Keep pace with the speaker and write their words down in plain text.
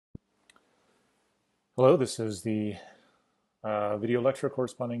Hello, this is the video lecture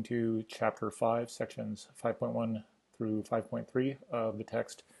corresponding to Chapter 5, Sections 5.1 through 5.3 of the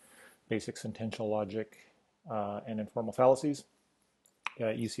text Basic Sentential Logic and Informal Fallacies,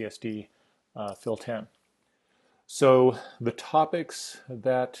 UCSD Phil 10. So the topics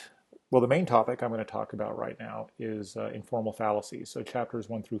the main topic I'm going to talk about right now is informal fallacies. So chapters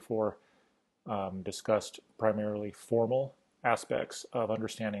 1 through 4 discussed primarily formal aspects of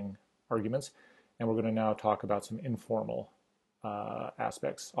understanding arguments. And we're going to now talk about some informal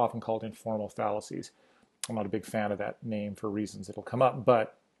aspects, often called informal fallacies. I'm not a big fan of that name for reasons it'll come up,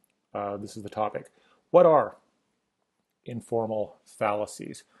 but this is the topic. What are informal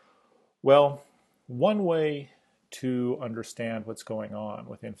fallacies? Well, one way to understand what's going on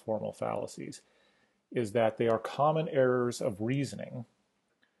with informal fallacies is that they are common errors of reasoning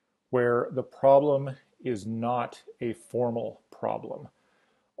where the problem is not a formal problem,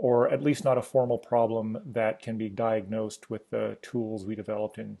 or at least not a formal problem that can be diagnosed with the tools we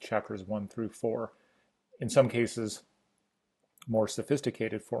developed in chapters 1 through 4. In some cases, more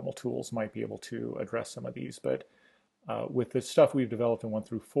sophisticated formal tools might be able to address some of these, but with the stuff we've developed in 1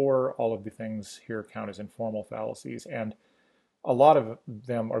 through 4, all of the things here count as informal fallacies, and a lot of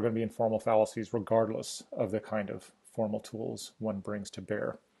them are going to be informal fallacies regardless of the kind of formal tools one brings to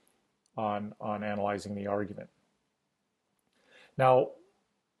bear on analyzing the argument. Now,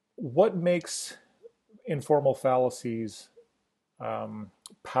 what makes informal fallacies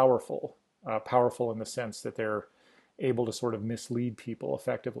powerful? Powerful in the sense that they're able to sort of mislead people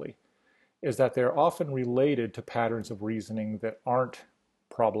effectively, is that they're often related to patterns of reasoning that aren't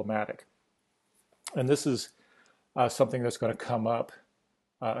problematic. And this is something that's going to come up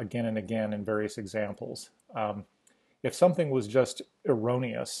again and again in various examples. If something was just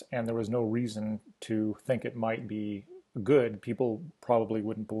erroneous and there was no reason to think it might be good, people probably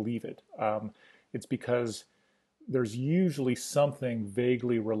wouldn't believe it. It's because there's usually something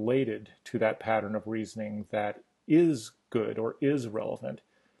vaguely related to that pattern of reasoning that is good or is relevant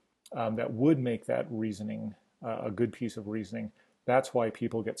that would make that reasoning a good piece of reasoning. That's why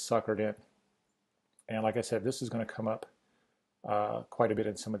people get suckered in. And like I said, this is going to come up quite a bit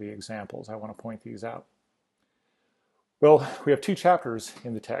in some of the examples. I want to point these out. Well, we have two chapters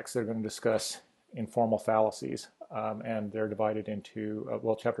in the text that are going to discuss informal fallacies, and they're divided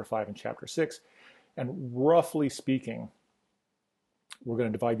into, chapter 5 and chapter 6. And roughly speaking, we're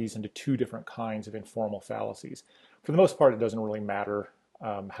going to divide these into two different kinds of informal fallacies. For the most part, it doesn't really matter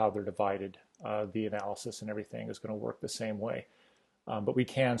how they're divided. The analysis and everything is going to work the same way. But we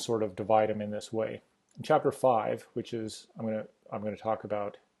can sort of divide them in this way. In chapter 5, which is I'm going to talk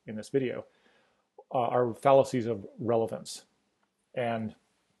about in this video, are fallacies of relevance. And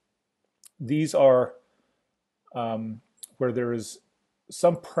these are where there is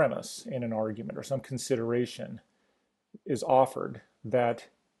some premise in an argument or some consideration is offered that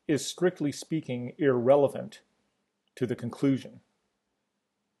is, strictly speaking, irrelevant to the conclusion.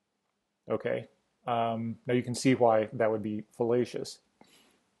 Okay? Now you can see why that would be fallacious.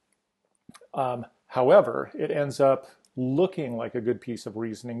 However, it ends up looking like a good piece of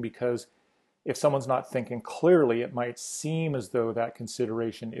reasoning because if someone's not thinking clearly, it might seem as though that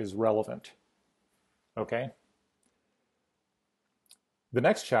consideration is relevant. Okay? The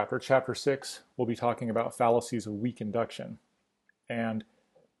next chapter, chapter 6, we'll be talking about fallacies of weak induction. And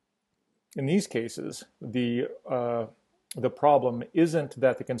in these cases, the problem isn't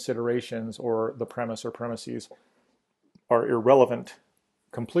that the considerations or the premise or premises are irrelevant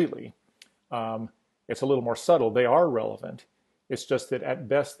completely. It's a little more subtle. They are relevant. It's just that at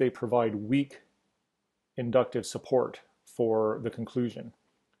best they provide weak inductive support for the conclusion.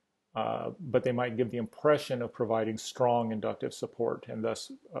 But they might give the impression of providing strong inductive support and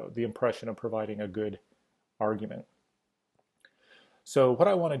thus the impression of providing a good argument. So what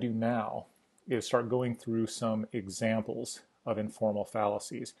I want to do now is start going through some examples of informal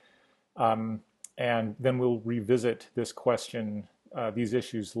fallacies. And then we'll revisit this question, these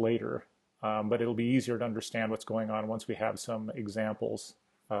issues later. But it'll be easier to understand what's going on once we have some examples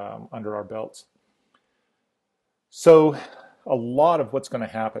under our belts. So a lot of what's going to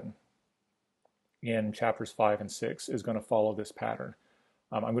happen in chapters 5 and 6 is going to follow this pattern.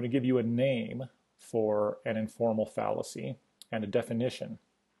 I'm going to give you a name for an informal fallacy and a definition.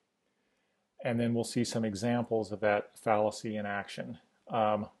 And then we'll see some examples of that fallacy in action.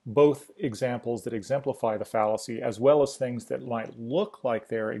 Both examples that exemplify the fallacy as well as things that might look like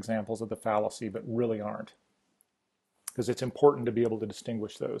they're examples of the fallacy but really aren't. Because it's important to be able to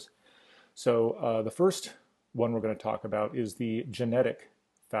distinguish those. So the first one we're going to talk about is the genetic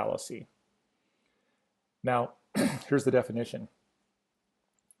fallacy. Now, here's the definition.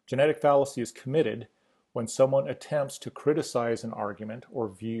 Genetic fallacy is committed when someone attempts to criticize an argument or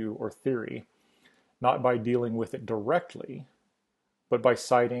view or theory, not by dealing with it directly, but by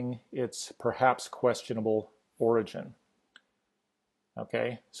citing its perhaps questionable origin.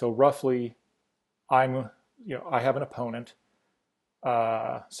 Okay, so roughly, I have an opponent,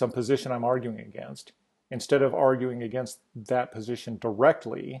 some position I'm arguing against. Instead of arguing against that position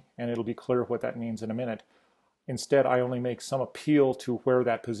directly, and it'll be clear what that means in a minute, instead I only make some appeal to where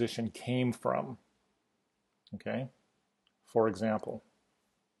that position came from. Okay, for example,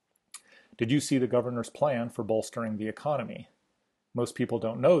 did you see the governor's plan for bolstering the economy? Most people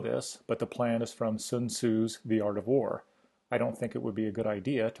don't know this, but the plan is from Sun Tzu's The Art of War. I don't think it would be a good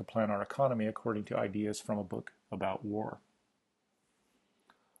idea to plan our economy according to ideas from a book about war.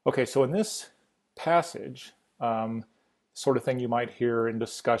 Okay, so in this passage, sort of thing you might hear in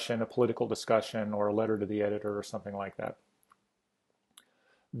discussion, a political discussion, or a letter to the editor or something like that,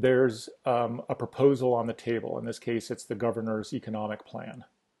 there's a proposal on the table. In this case, it's the governor's economic plan.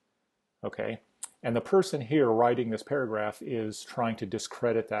 Okay, and the person here writing this paragraph is trying to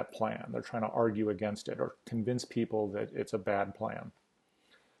discredit that plan. They're trying to argue against it or convince people that it's a bad plan.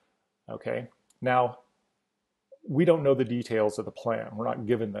 Okay, now we don't know the details of the plan. We're not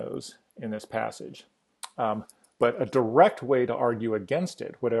given those in this passage. But a direct way to argue against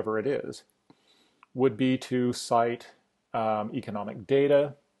it, whatever it is, would be to cite economic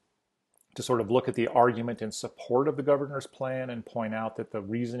data, to sort of look at the argument in support of the governor's plan and point out that the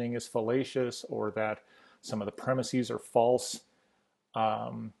reasoning is fallacious or that some of the premises are false.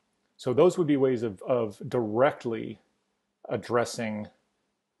 So those would be ways of directly addressing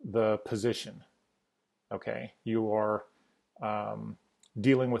the position. Okay, you are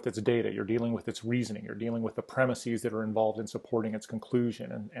dealing with its data, you're dealing with its reasoning, you're dealing with the premises that are involved in supporting its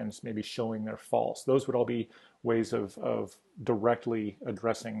conclusion and maybe showing they're false. Those would all be ways of directly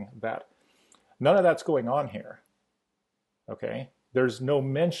addressing that. None of that's going on here. Okay, there's no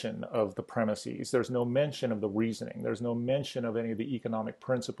mention of the premises, there's no mention of the reasoning, there's no mention of any of the economic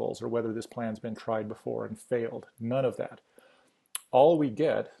principles or whether this plan's been tried before and failed. None of that. All we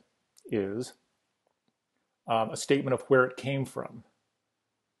get is a statement of where it came from.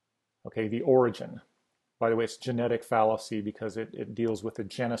 Okay, the origin. By the way, it's genetic fallacy because it deals with the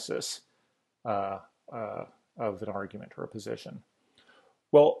genesis of an argument or a position.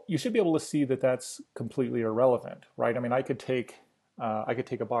 Well, you should be able to see that that's completely irrelevant, right? I mean, I could take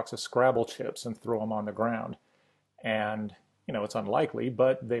a box of Scrabble chips and throw them on the ground, and it's unlikely,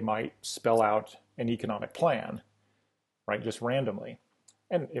 but they might spell out an economic plan, right? Just randomly,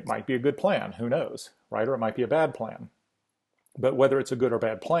 and it might be a good plan. Who knows, right? Or it might be a bad plan. But whether it's a good or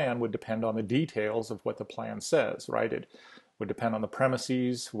bad plan would depend on the details of what the plan says, right? It would depend on the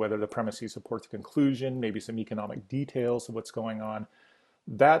premises, whether the premises support the conclusion, maybe some economic details of what's going on.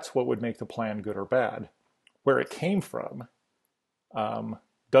 That's what would make the plan good or bad. Where it came from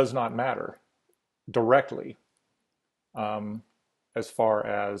does not matter directly as far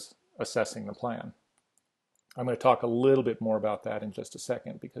as assessing the plan. I'm going to talk a little bit more about that in just a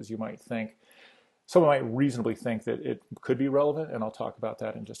second because you might think, someone might reasonably think that it could be relevant, and I'll talk about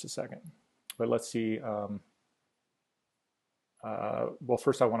that in just a second. But let's see. Well,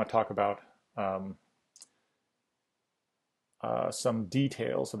 first I want to talk about some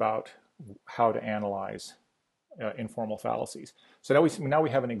details about how to analyze informal fallacies. So now we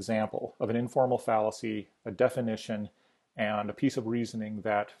have an example of an informal fallacy, a definition, and a piece of reasoning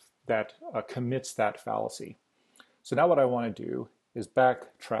that commits that fallacy. So now what I want to do is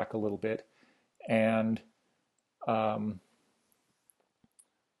backtrack a little bit and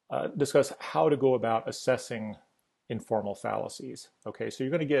discuss how to go about assessing informal fallacies. Okay, so you're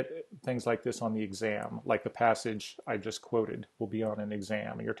going to get things like this on the exam, like the passage I just quoted will be on an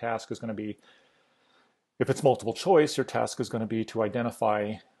exam. And your task is going to be, if it's multiple choice, your task is going to be to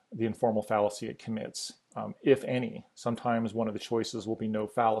identify the informal fallacy it commits, if any. Sometimes one of the choices will be no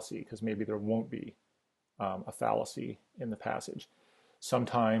fallacy because maybe there won't be a fallacy in the passage.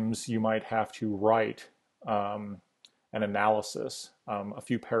 Sometimes you might have to write an analysis, a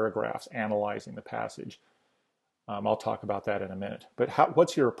few paragraphs analyzing the passage. I'll talk about that in a minute. But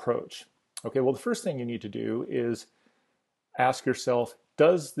what's your approach? Okay, well, the first thing you need to do is ask yourself,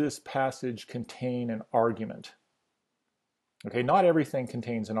 does this passage contain an argument? Okay, not everything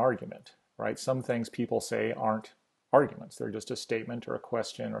contains an argument, right? Some things people say aren't arguments. They're just a statement or a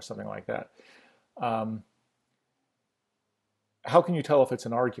question or something like that. How can you tell if it's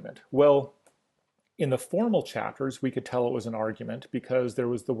an argument? Well, in the formal chapters, we could tell it was an argument because there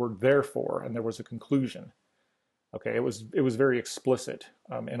was the word therefore and there was a conclusion. Okay, it was very explicit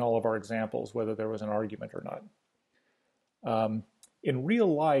in all of our examples whether there was an argument or not. In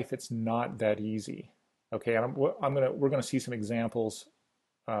real life, it's not that easy. Okay, and we're gonna see some examples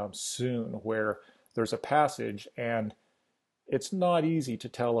soon where there's a passage and it's not easy to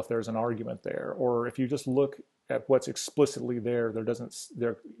tell if there's an argument there, or if you just look at what's explicitly there,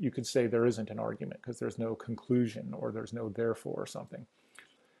 you could say there isn't an argument because there's no conclusion or there's no therefore or something.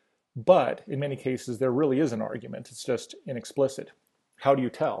 But in many cases, there really is an argument. It's just inexplicit. How do you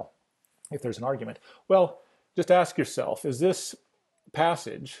tell if there's an argument? Well, just ask yourself, is this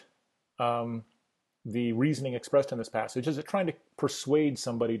passage, the reasoning expressed in this passage, is it trying to persuade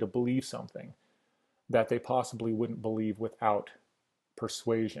somebody to believe something that they possibly wouldn't believe without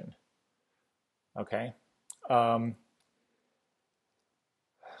persuasion? Okay.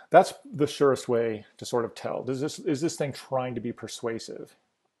 That's the surest way to sort of tell. Is this thing trying to be persuasive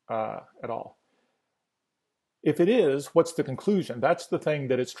at all? If it is, what's the conclusion? That's the thing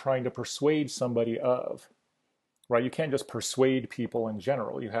that it's trying to persuade somebody of, right? You can't just persuade people in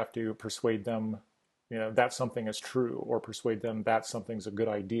general. You have to persuade them, that something is true, or persuade them that something's a good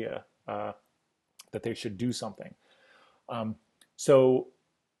idea, that they should do something. So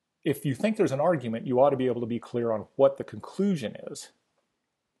if you think there's an argument, you ought to be able to be clear on what the conclusion is.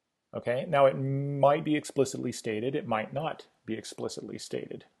 Okay, now it might be explicitly stated, it might not be explicitly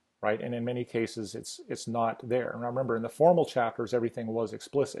stated, right? And in many cases, it's not there. Now remember, in the formal chapters, everything was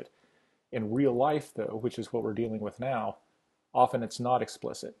explicit. In real life, though, which is what we're dealing with now, often it's not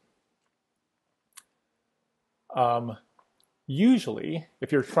explicit. Usually,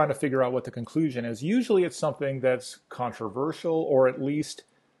 if you're trying to figure out what the conclusion is, usually it's something that's controversial, or at least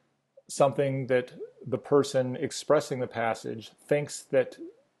something that the person expressing the passage thinks that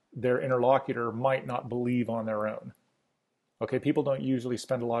their interlocutor might not believe on their own. Okay, people don't usually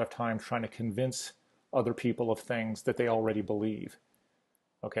spend a lot of time trying to convince other people of things that they already believe.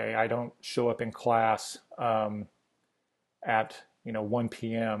 Okay, I don't show up in class at 1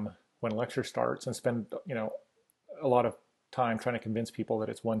 p.m. when lecture starts and spend a lot of time trying to convince people that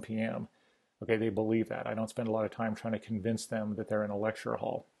it's 1 p.m. Okay, they believe that. I don't spend a lot of time trying to convince them that they're in a lecture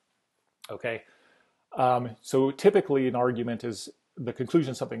hall. Okay, so typically an argument is the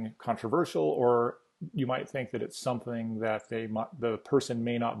conclusion something controversial, or you might think that it's something that the person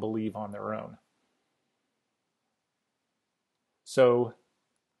may not believe on their own. So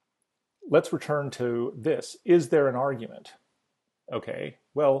let's return to this. Is there an argument? Okay,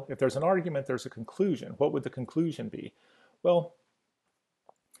 well, if there's an argument, there's a conclusion. What would the conclusion be? Well,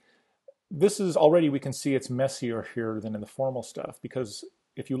 this is already, we can see it's messier here than in the formal stuff, because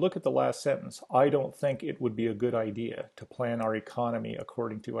if you look at the last sentence, I don't think it would be a good idea to plan our economy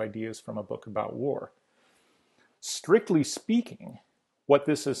according to ideas from a book about war. Strictly speaking, what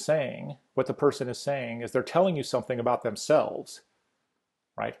this is saying, what the person is saying, is they're telling you something about themselves,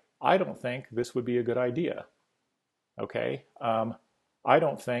 right? I don't think this would be a good idea. Okay, I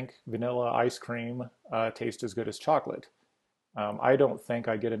don't think vanilla ice cream tastes as good as chocolate. I don't think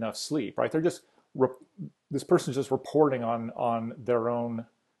I get enough sleep, right? They're just, this person's just reporting on their own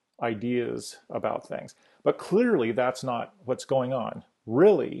ideas about things. But clearly that's not what's going on.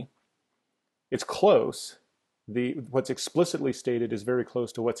 Really, it's close. What's explicitly stated is very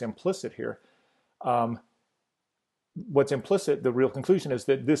close to what's implicit here. What's implicit, the real conclusion is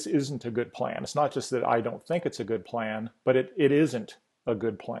that this isn't a good plan. It's not just that I don't think it's a good plan, but it isn't a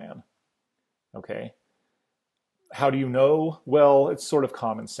good plan. Okay. How do you know? Well, it's sort of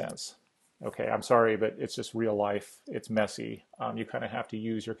common sense. Okay, I'm sorry, but it's just real life. It's messy. You kind of have to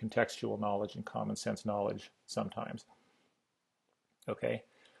use your contextual knowledge and common sense knowledge sometimes. Okay.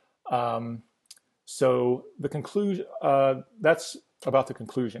 So the conclusion, that's about the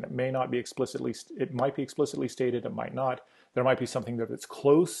conclusion. It may not be explicitly, it might be explicitly stated, it might not. There might be something that's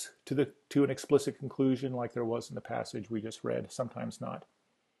close to an explicit conclusion, like there was in the passage we just read, sometimes not.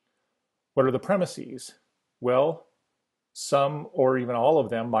 What are the premises? Well, some or even all of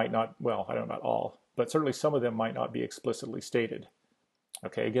them might not, well, I don't know about all, but certainly some of them might not be explicitly stated.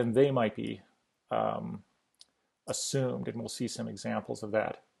 Okay, again, they might be assumed, and we'll see some examples of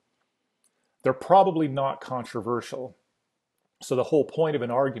that. They're probably not controversial. So the whole point of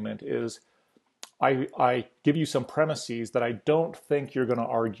an argument is I give you some premises that I don't think you're going to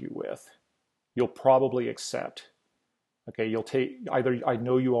argue with. You'll probably accept. Okay, you'll take, either I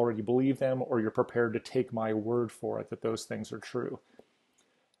know you already believe them, or you're prepared to take my word for it that those things are true.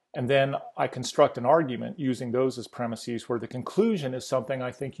 And then I construct an argument using those as premises where the conclusion is something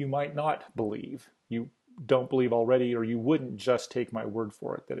I think you might not believe. You don't believe already, or you wouldn't just take my word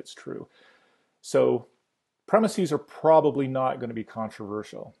for it that it's true. So premises are probably not going to be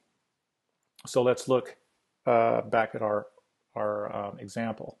controversial. So let's look back at our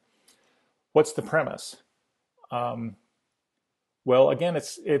example. What's the premise? Well, again,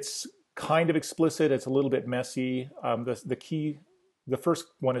 it's kind of explicit. It's a little bit messy. The first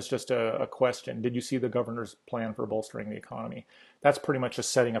one is just a question. Did you see the governor's plan for bolstering the economy? That's pretty much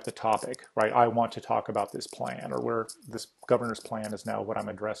just setting up the topic, right? I want to talk about this plan, or where this governor's plan is now what I'm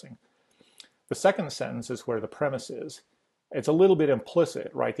addressing. The second sentence is where the premise is. It's a little bit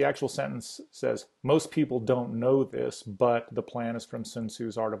implicit, right? The actual sentence says, most people don't know this, but the plan is from Sun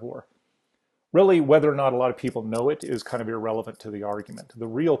Tzu's Art of War. Really, whether or not a lot of people know it is kind of irrelevant to the argument. The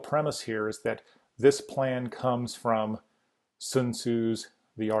real premise here is that this plan comes from Sun Tzu's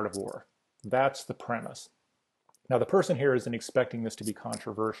The Art of War. That's the premise. Now, the person here isn't expecting this to be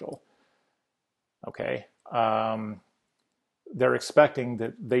controversial. Okay? They're expecting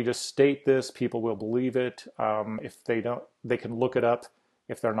that they just state this, people will believe it. If they don't, they can look it up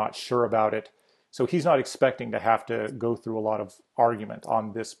if they're not sure about it. So he's not expecting to have to go through a lot of argument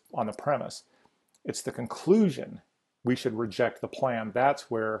on the premise. It's the conclusion. We should reject the plan.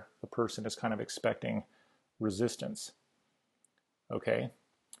 That's where the person is kind of expecting resistance. Okay,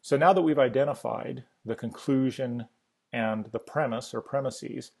 so now that we've identified the conclusion and the premise or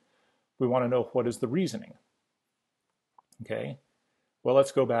premises, we want to know what is the reasoning. Okay, well,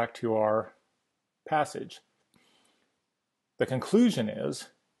 let's go back to our passage. The conclusion is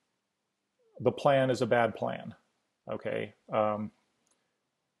the plan is a bad plan. Okay,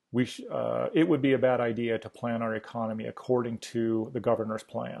 it would be a bad idea to plan our economy according to the governor's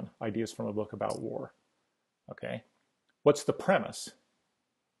plan, Ideas from a Book About War. Okay, what's the premise?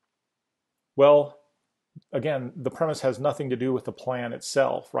 Well, again, the premise has nothing to do with the plan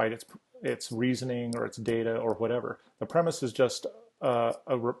itself, right? It's reasoning or it's data or whatever. The premise is just a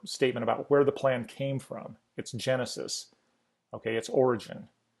statement about where the plan came from, its genesis, okay, its origin.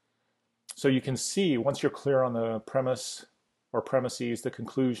 So you can see, once you're clear on the premise or premises, the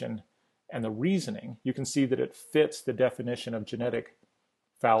conclusion, and the reasoning, you can see that it fits the definition of genetic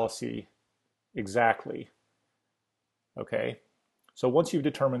fallacy exactly. Okay, so once you've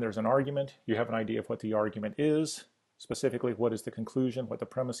determined there's an argument, you have an idea of what the argument is, specifically what is the conclusion, what the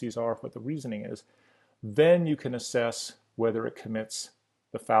premises are, what the reasoning is, then you can assess whether it commits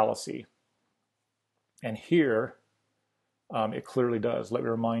the fallacy. And here, it clearly does. Let me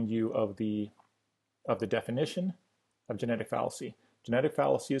remind you of the definition of genetic fallacy. Genetic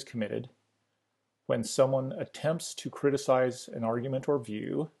fallacy is committed when someone attempts to criticize an argument or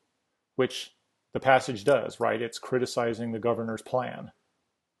view, which the passage does, right? It's criticizing the governor's plan.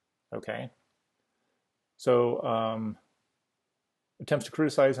 Okay? So, attempts to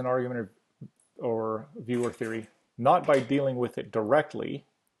criticize an argument or view or theory, not by dealing with it directly.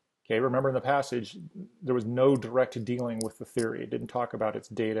 Okay, remember in the passage, there was no direct dealing with the theory. It didn't talk about its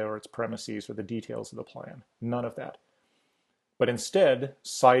data or its premises or the details of the plan. None of that. But instead,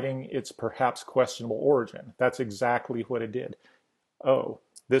 citing its perhaps questionable origin. That's exactly what it did. Oh,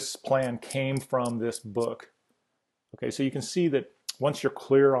 this plan came from this book. Okay, so you can see that once you're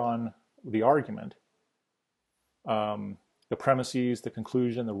clear on the argument, the premises, the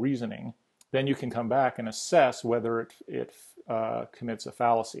conclusion, the reasoning, then you can come back and assess whether it commits a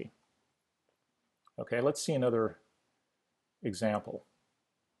fallacy. Okay, let's see another example.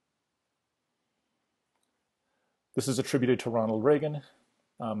 This is attributed to Ronald Reagan.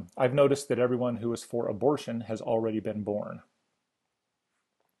 I've noticed that everyone who is for abortion has already been born.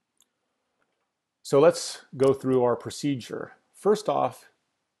 So let's go through our procedure. First off,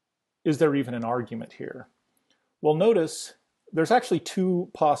 is there even an argument here? Well, notice there's actually two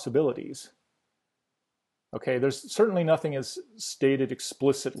possibilities. Okay, there's certainly nothing is stated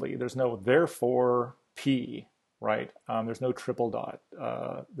explicitly. There's no therefore P, right? There's no triple dot.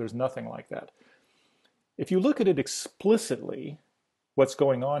 There's nothing like that. If you look at it explicitly, what's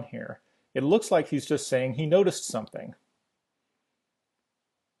going on here, it looks like he's just saying he noticed something.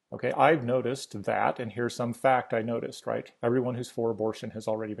 Okay, I've noticed that, and here's some fact I noticed, right? Everyone who's for abortion has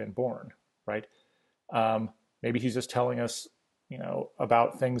already been born, right? Maybe he's just telling us,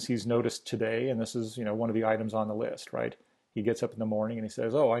 about things he's noticed today, and this is, one of the items on the list, right? He gets up in the morning and he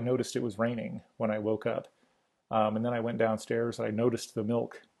says, oh, I noticed it was raining when I woke up. And then I went downstairs and I noticed the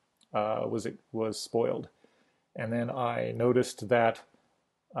milk was spoiled. And then I noticed that,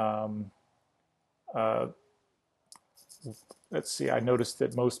 let's see, I noticed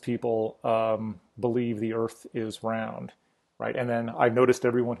that most people believe the earth is round, right? And then I noticed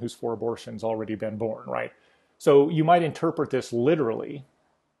everyone who's for abortion's already been born, right? So you might interpret this literally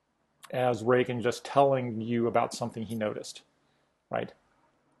as Reagan just telling you about something he noticed, right?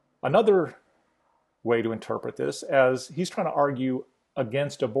 Another way to interpret this as he's trying to argue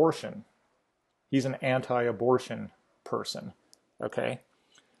against abortion. He's an anti-abortion person, okay?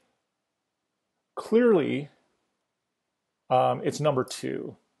 Clearly, it's number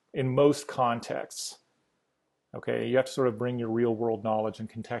two. in most contexts. Okay, you have to sort of bring your real world knowledge and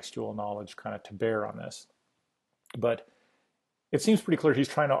contextual knowledge kind of to bear on this. But it seems pretty clear he's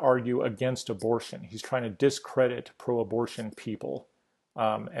trying to argue against abortion. He's trying to discredit pro-abortion people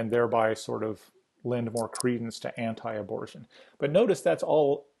and thereby sort of lend more credence to anti-abortion. But notice that's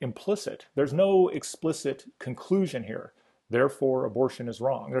all implicit. There's no explicit conclusion here. Therefore, abortion is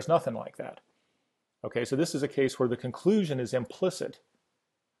wrong. There's nothing like that. Okay, so this is a case where the conclusion is implicit.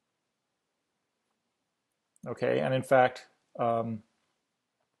 Okay, and in fact,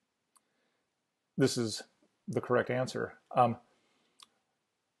 this is the correct answer.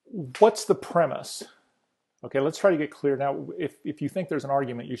 What's the premise? Okay, let's try to get clear. Now, if you think there's an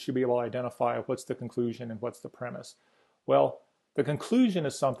argument, you should be able to identify what's the conclusion and what's the premise. Well, the conclusion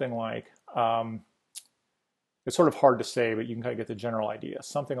is something like, it's sort of hard to say, but you can kind of get the general idea.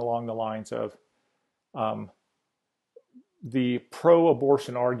 Something along the lines of, the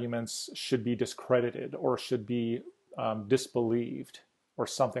pro-abortion arguments should be discredited or should be disbelieved or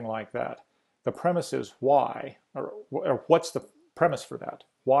something like that. The premise is why, or what's the premise for that?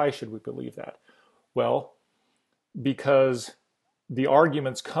 Why should we believe that? Well, because the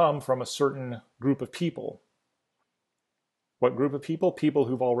arguments come from a certain group of people. What group of people? People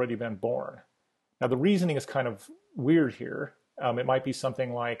who've already been born. Now, the reasoning is kind of weird here. It might be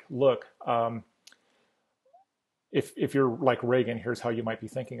something like, look, if you're like Reagan, here's how you might be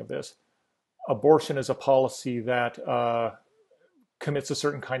thinking of this. Abortion is a policy that commits a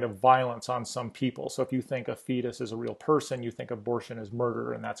certain kind of violence on some people. So if you think a fetus is a real person, you think abortion is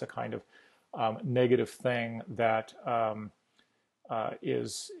murder, and that's a kind of negative thing that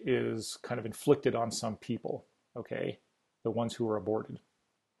is kind of inflicted on some people, okay, the ones who are aborted.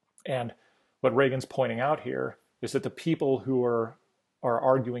 And what Reagan's pointing out here is that the people who are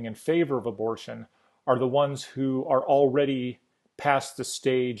arguing in favor of abortion are the ones who are already past the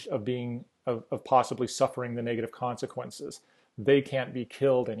stage of being of possibly suffering the negative consequences. They can't be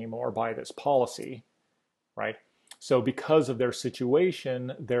killed anymore by this policy, right? So because of their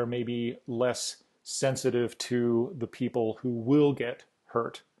situation, they're maybe less sensitive to the people who will get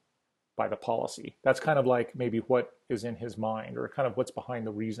hurt by the policy. That's kind of like maybe what is in his mind, or kind of what's behind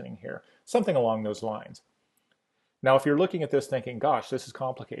the reasoning here. Something along those lines. Now, if you're looking at this thinking, gosh, this is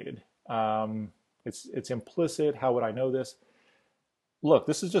complicated. It's implicit. How would I know this? Look,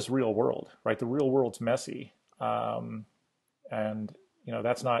 this is just real world, right? The real world's messy. And you know,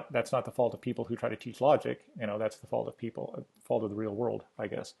 that's not the fault of people who try to teach logic. You know, that's the fault of people, fault of the real world, I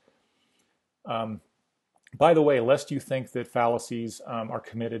guess. By the way, lest you think that fallacies are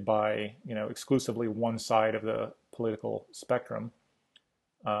committed by, you know, exclusively one side of the political spectrum,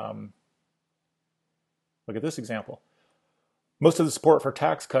 look at this example. Most of the support for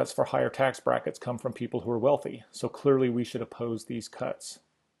tax cuts for higher tax brackets come from people who are wealthy. So clearly we should oppose these cuts.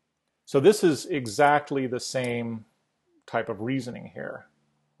 So this is exactly the same type of reasoning here,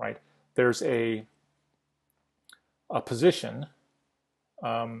 right? There's a position,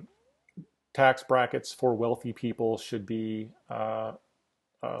 tax brackets for wealthy people should be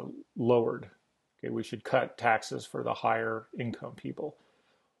lowered. Okay, we should cut taxes for the higher income people.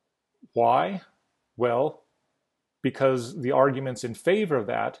 Why? Well, because the arguments in favor of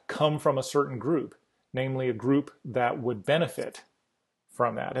that come from a certain group, namely a group that would benefit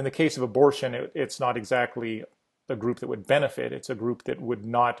from that. In the case of abortion, it's not exactly a group that would benefit, it's a group that would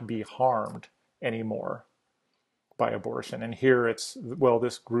not be harmed anymore by abortion. And here it's, well,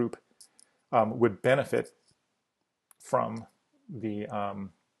 this group would benefit from the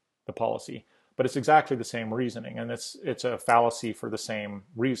policy. But it's exactly the same reasoning, and it's a fallacy for the same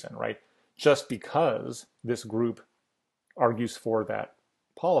reason, right? Just because this group argues for that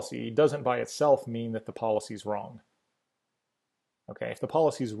policy doesn't by itself mean that the policy is wrong. Okay, if the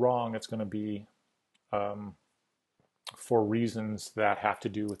policy is wrong, it's going to be for reasons that have to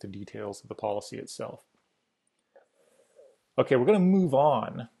do with the details of the policy itself. Okay, we're going to move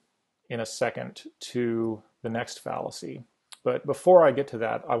on in a second to the next fallacy. But before I get to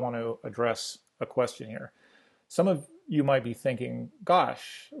that, I want to address a question here. Some of you might be thinking,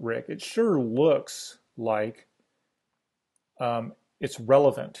 gosh, Rick, it sure looks like it's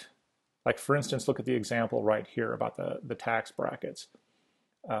relevant. Like, for instance, look at the example right here about the tax brackets.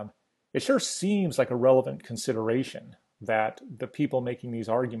 It sure seems like a relevant consideration that the people making these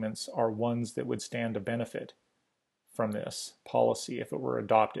arguments are ones that would stand to benefit from this policy if it were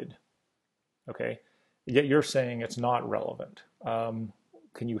adopted. Okay, yet you're saying it's not relevant.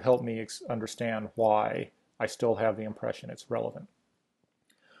 Can you help me understand why I still have the impression it's relevant?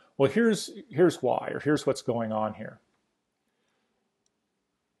 Well, here's why, or here's what's going on here.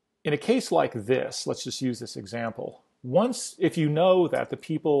 In a case like this, let's just use this example. if you know that the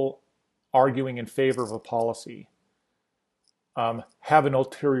people arguing in favor of a policy have an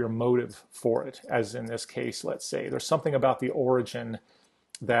ulterior motive for it, as in this case, let's say, there's something about the origin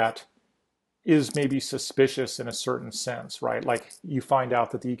that is maybe suspicious in a certain sense, right? Like you find out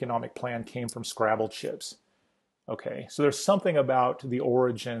that the economic plan came from Scrabble chips. Okay, so there's something about the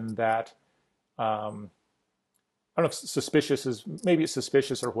origin that, I don't know if suspicious is, maybe it's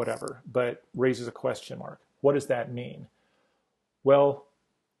suspicious or whatever, but raises a question mark. What does that mean? Well,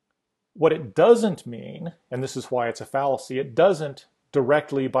 what it doesn't mean, and this is why it's a fallacy, it doesn't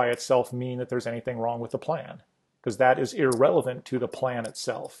directly by itself mean that there's anything wrong with the plan, because that is irrelevant to the plan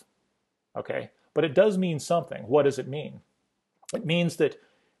itself. Okay, but it does mean something. What does it mean? It means that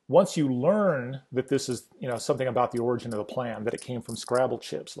once you learn that this is, something about the origin of the plan, that it came from Scrabble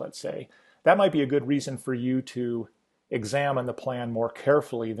chips, let's say, that might be a good reason for you to examine the plan more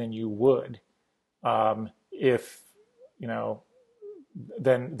carefully than you would if,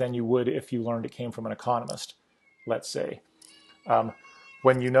 than you would if you learned it came from an economist, let's say.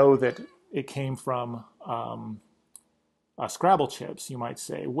 When you know that it came from Scrabble chips, you might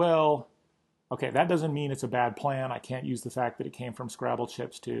say, well, okay, that doesn't mean it's a bad plan. I can't use the fact that it came from Scrabble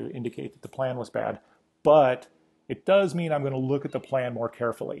chips to indicate that the plan was bad, but it does mean I'm going to look at the plan more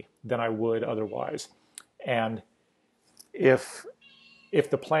carefully than I would otherwise. And if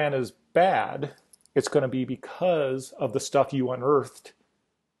the plan is bad, it's going to be because of the stuff you unearthed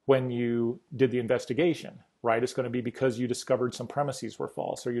when you did the investigation, right? It's going to be because you discovered some premises were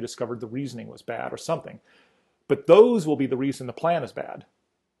false, or you discovered the reasoning was bad or something. But those will be the reason the plan is bad,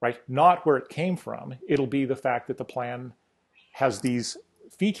 right? Not where it came from. It'll be the fact that the plan has these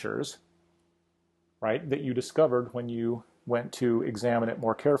features, right, that you discovered when you went to examine it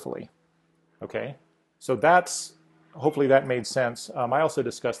more carefully. Okay, so hopefully that made sense. I also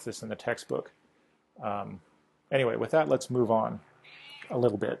discussed this in the textbook. Anyway, with that, let's move on a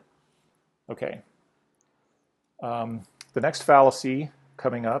little bit. Okay. The next fallacy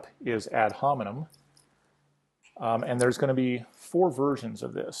coming up is ad hominem. And there's going to be 4 versions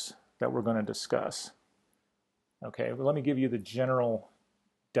of this that we're going to discuss. Okay, well, let me give you the general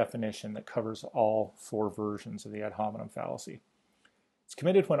definition that covers all 4 versions of the ad hominem fallacy. It's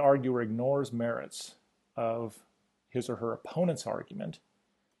committed when arguer ignores merits of his or her opponent's argument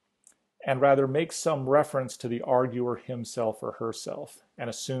and rather makes some reference to the arguer himself or herself and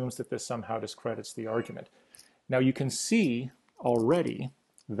assumes that this somehow discredits the argument. Now you can see already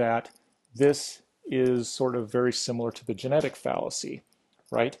that this is sort of very similar to the genetic fallacy,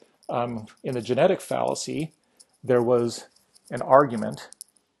 right? In the genetic fallacy, there was an argument,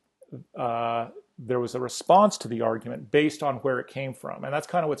 there was a response to the argument based on where it came from. And that's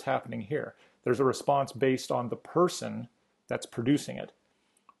kind of what's happening here. There's a response based on the person that's producing it.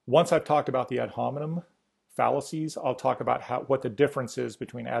 Once I've talked about the ad hominem fallacies, I'll talk about what the difference is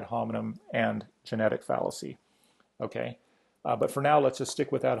between ad hominem and genetic fallacy. Okay? But for now, let's just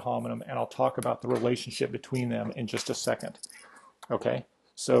stick with ad hominem, and I'll talk about the relationship between them in just a second. Okay?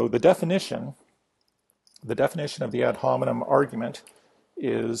 So the definition of the ad hominem argument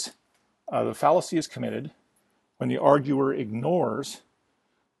is the fallacy is committed when the arguer ignores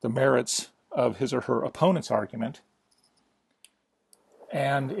the merits of his or her opponent's argument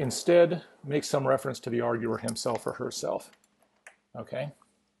and instead makes some reference to the arguer himself or herself. Okay?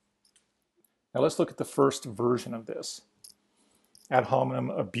 Now let's look at the first version of this. Ad hominem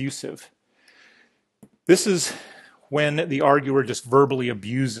abusive. This is when the arguer just verbally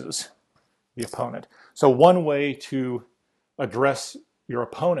abuses the opponent. So one way to address your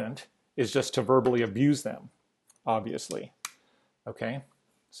opponent is just to verbally abuse them, obviously. Okay?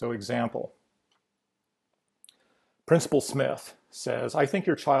 So example. Principal Smith says, I think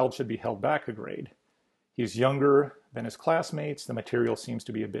your child should be held back a grade. He's younger than his classmates. The material seems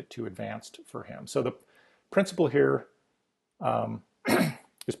to be a bit too advanced for him. So the principal here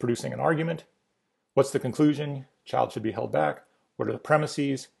is producing an argument. What's the conclusion? Child should be held back. What are the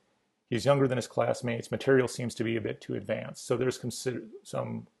premises? He's younger than his classmates. Material seems to be a bit too advanced. So there's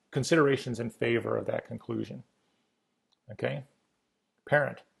some considerations in favor of that conclusion. Okay?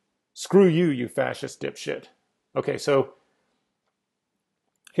 Parent, screw you, you fascist dipshit. Okay, so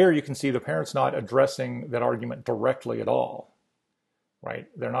here you can see the parent's not addressing that argument directly at all, right?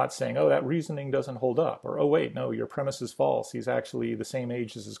 They're not saying, oh, that reasoning doesn't hold up, or, oh, wait, no, your premise is false. He's actually the same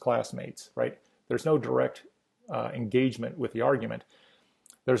age as his classmates, right? There's no direct engagement with the argument.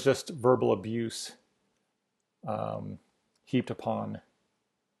 There's just verbal abuse heaped upon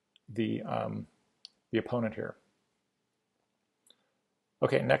the opponent here.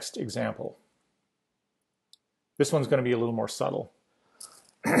 Okay, next example. This one's going to be a little more subtle.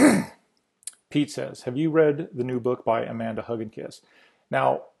 Pete says, have you read the new book by Amanda Hugginkiss?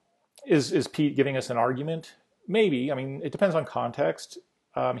 Now, is Pete giving us an argument? Maybe. I mean, it depends on context.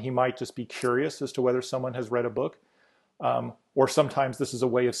 He might just be curious as to whether someone has read a book. Or sometimes this is a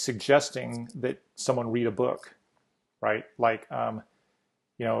way of suggesting that someone read a book, right? Like,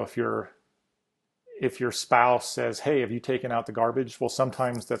 you know, if your spouse says, hey, have you taken out the garbage? Well,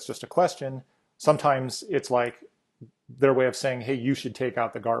 sometimes that's just a question. Sometimes it's like their way of saying, hey, you should take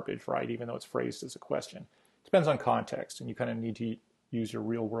out the garbage, right? Even though it's phrased as a question. Depends on context, and you kind of need to use your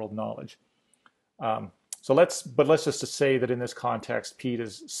real world knowledge. So let's just say that in this context, Pete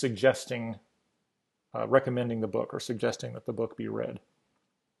is suggesting, recommending the book or suggesting that the book be read.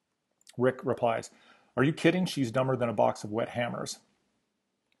 Rick replies, are you kidding? She's dumber than a box of wet hammers.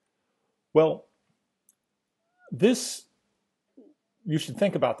 Well, you should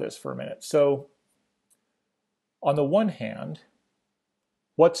think about this for a minute. So on the one hand,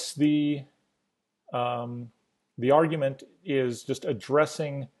 what's the argument is just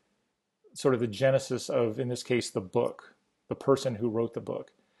addressing sort of the genesis of, in this case, the book, the person who wrote the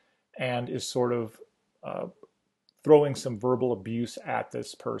book, and is sort of throwing some verbal abuse at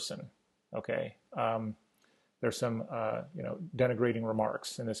this person. Okay, there's some denigrating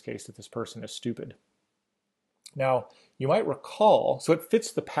remarks, in this case, that this person is stupid. Now, you might recall, so it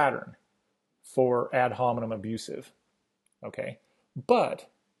fits the pattern for ad hominem abusive, okay? But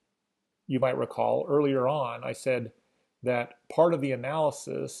you might recall earlier on, I said that part of the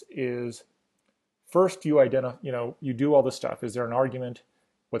analysis is first you identify, you do all this stuff. Is there an argument?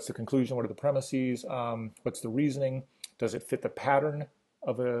 What's the conclusion? What are the premises? What's the reasoning? Does it fit the pattern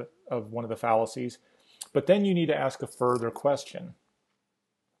of one of the fallacies? But then you need to ask a further question.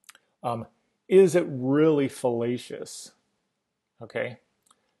 Is it really fallacious? Okay.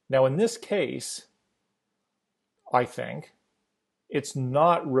 Now, in this case, I think it's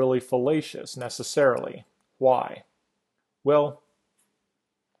not really fallacious necessarily. Why? Well,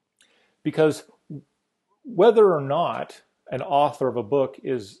 because whether or not an author of a book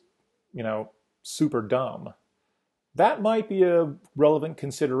is, super dumb, that might be a relevant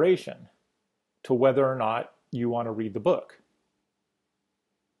consideration to whether or not you want to read the book.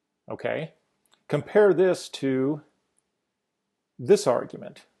 Okay? Compare this to this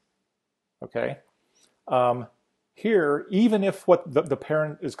argument. Okay? Here, even if what the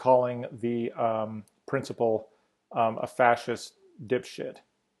parent is calling the principal a fascist dipshit,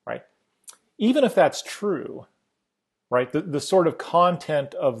 right? Even if that's true, right? The sort of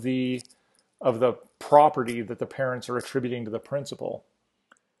content of the property that the parents are attributing to the principal,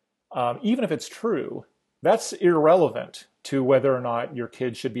 even if it's true, that's irrelevant to whether or not your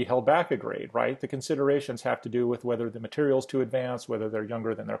kid should be held back a grade, right? The considerations have to do with whether the material's too advanced, whether they're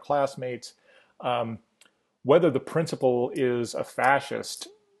younger than their classmates, whether the principal is a fascist,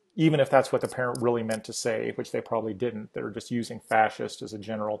 even if that's what the parent really meant to say, which they probably didn't. They're just using fascist as a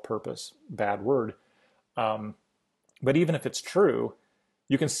general purpose, bad word. But even if it's true,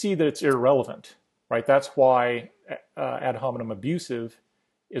 you can see that it's irrelevant, right? That's why ad hominem abusive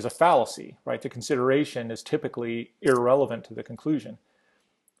is a fallacy, right? The consideration is typically irrelevant to the conclusion.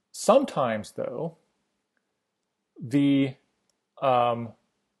 Sometimes, though, the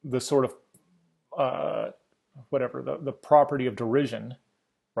sort of the property of derision,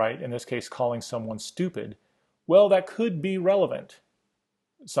 right? In this case, calling someone stupid, well, that could be relevant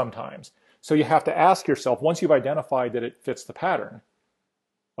sometimes. So you have to ask yourself, once you've identified that it fits the pattern,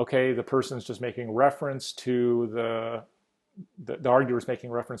 okay, the person's just making reference to the arguer is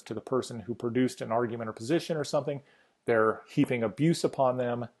making reference to the person who produced an argument or position or something. They're heaping abuse upon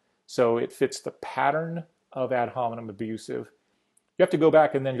them. So it fits the pattern of ad hominem abusive. You have to go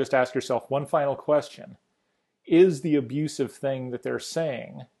back and then just ask yourself one final question. Is the abusive thing that they're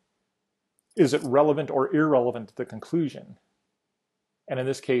saying, is it relevant or irrelevant to the conclusion? And in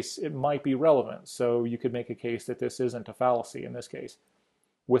this case, it might be relevant. So you could make a case that this isn't a fallacy in this case.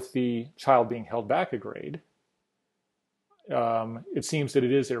 With the child being held back a grade, it seems that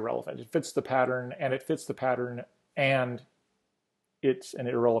it is irrelevant. It fits the pattern, and it's an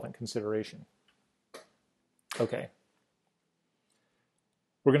irrelevant consideration. Okay.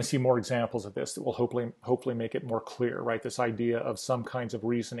 We're going to see more examples of this that will hopefully make it more clear, right? This idea of some kinds of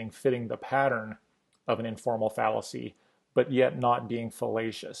reasoning fitting the pattern of an informal fallacy, but yet not being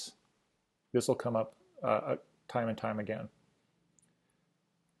fallacious. This will come up time and time again.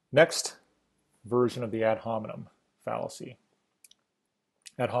 Next version of the ad hominem fallacy.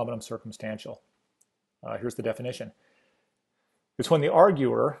 Ad hominem circumstantial. Here's the definition. It's when the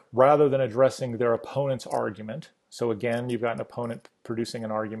arguer, rather than addressing their opponent's argument, so again, you've got an opponent producing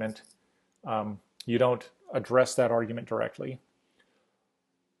an argument, you don't address that argument directly.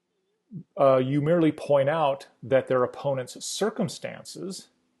 You merely point out that their opponent's circumstances,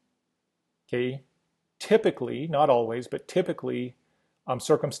 okay, typically, not always, but typically,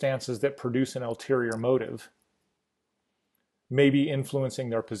 circumstances that produce an ulterior motive may be influencing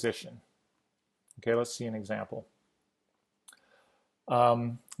their position. Okay, let's see an example.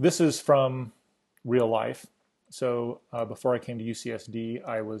 This is from real life. So before I came to UCSD,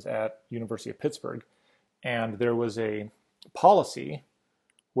 I was at University of Pittsburgh, and there was a policy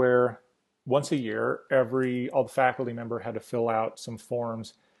where once a year, all the faculty member had to fill out some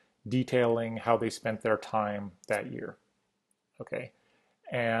forms detailing how they spent their time that year. Okay,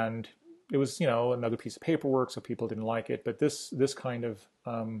 and it was, another piece of paperwork, so people didn't like it. But this kind of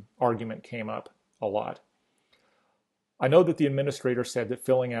argument came up a lot. I know that the administrator said that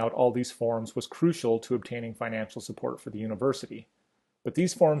filling out all these forms was crucial to obtaining financial support for the university. But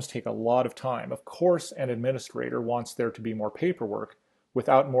these forms take a lot of time. Of course, an administrator wants there to be more paperwork.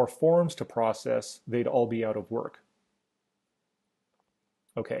 Without more forms to process, they'd all be out of work.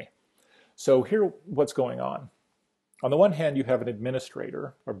 Okay, so here what's going on. On the one hand, you have an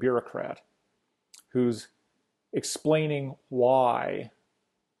administrator or bureaucrat who's explaining why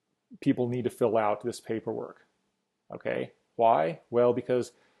people need to fill out this paperwork. Okay, why? Well,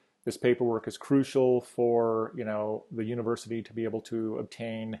 because this paperwork is crucial for, the university to be able to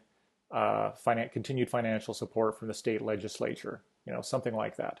obtain continued financial support from the state legislature, something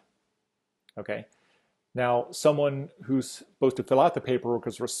like that. Okay, now someone who's supposed to fill out the paperwork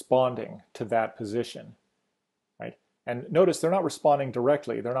is responding to that position, right? And notice they're not responding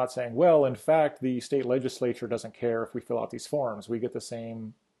directly. They're not saying, well, in fact, the state legislature doesn't care if we fill out these forms. We get the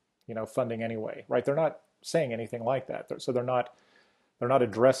same, funding anyway, right? They're not saying anything like that. So they're not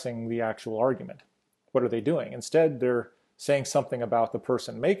addressing the actual argument. What are they doing? Instead, they're saying something about the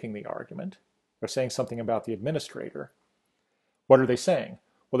person making the argument. They're saying something about the administrator. What are they saying?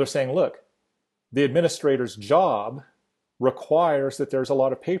 Well, they're saying, look, the administrator's job requires that there's a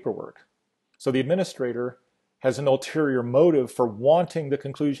lot of paperwork. So the administrator has an ulterior motive for wanting the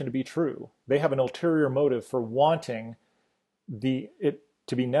conclusion to be true. They have an ulterior motive for wanting it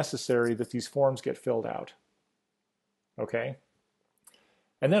to be necessary that these forms get filled out. Okay?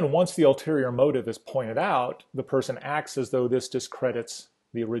 And then once the ulterior motive is pointed out, the person acts as though this discredits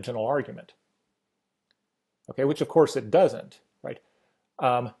the original argument. Okay, which of course it doesn't, right?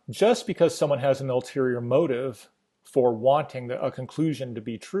 Just because someone has an ulterior motive for wanting a conclusion to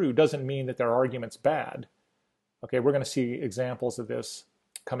be true doesn't mean that their argument's bad. Okay, we're going to see examples of this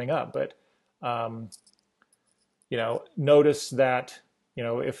coming up, but notice that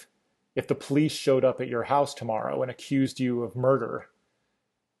if the police showed up at your house tomorrow and accused you of murder,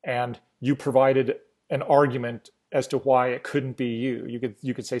 and you provided an argument as to why it couldn't be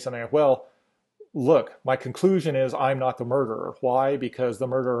you could say something like, well, look, my conclusion is I'm not the murderer. Why? Because the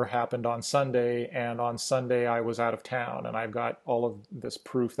murder happened on Sunday, and on Sunday I was out of town, and I've got all of this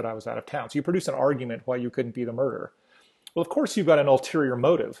proof that I was out of town. So you produce an argument why you couldn't be the murderer. Well, of course you've got an ulterior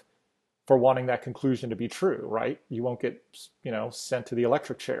motive for wanting that conclusion to be true, right? You won't get, sent to the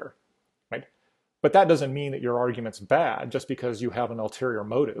electric chair, right? But that doesn't mean that your argument's bad just because you have an ulterior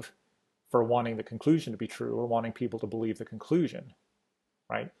motive for wanting the conclusion to be true or wanting people to believe the conclusion,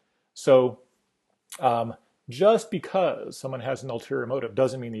 right? So just because someone has an ulterior motive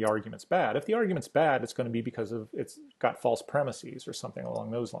doesn't mean the argument's bad. If the argument's bad, it's going to be because it's got false premises or something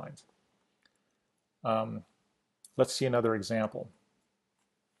along those lines. Let's see another example.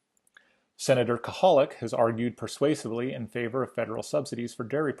 Senator Kahalik has argued persuasively in favor of federal subsidies for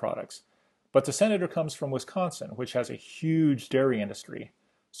dairy products, but the senator comes from Wisconsin, which has a huge dairy industry.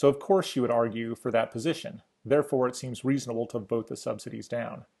 So of course she would argue for that position. Therefore, it seems reasonable to vote the subsidies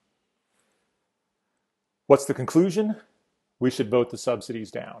down. What's the conclusion? We should vote the subsidies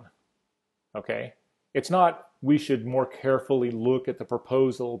down. Okay? It's not we should more carefully look at the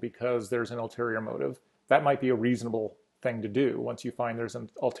proposal because there's an ulterior motive. That might be a reasonable thing to do once you find there's an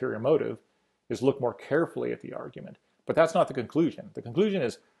ulterior motive, is look more carefully at the argument. But that's not the conclusion. The conclusion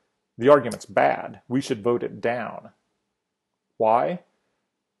is the argument's bad. We should vote it down. Why?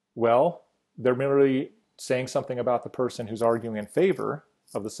 Well, they're merely saying something about the person who's arguing in favor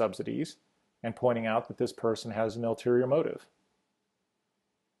of the subsidies and pointing out that this person has an ulterior motive.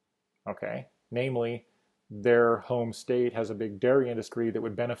 Okay? Namely, their home state has a big dairy industry that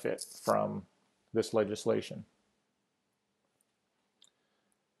would benefit from this legislation.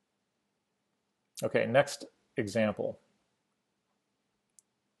 Okay, next example.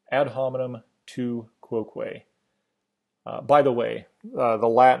 Ad hominem tu quoque. By the way, the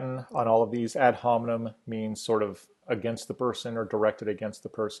Latin on all of these, ad hominem means sort of against the person or directed against the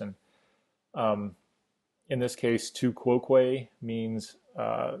person. In this case, tu quoque means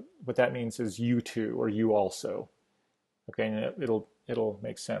what that means is you too, or you also. Okay, and it'll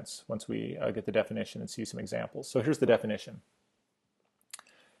make sense once we get the definition and see some examples. So here's the definition.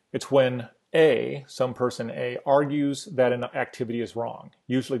 It's when some person A, argues that an activity is wrong.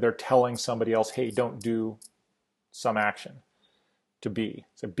 Usually they're telling somebody else, hey, don't do some action, to B.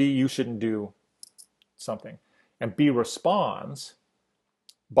 So B, you shouldn't do something. And B responds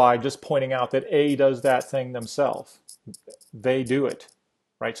by just pointing out that A does that thing themselves. They do it,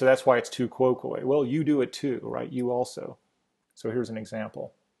 right? So that's why it's tu quoque. Well, you do it too, right? You also. So here's an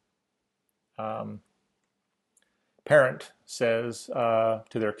example. Parent says to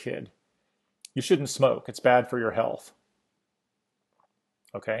their kid, you shouldn't smoke. It's bad for your health.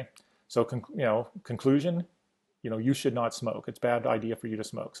 Okay? So, conclusion, you should not smoke. It's a bad idea for you to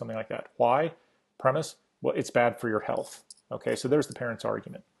smoke, something like that. Why? Premise, well, it's bad for your health. Okay, so there's the parent's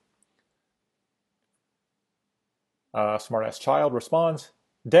argument. Smart-ass child responds,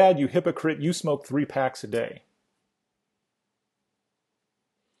 Dad, you hypocrite, you smoke 3 packs a day.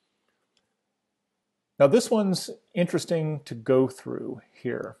 Now this one's interesting to go through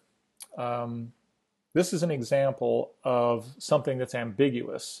here. This is an example of something that's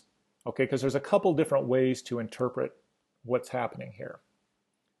ambiguous, okay, because there's a couple different ways to interpret what's happening here,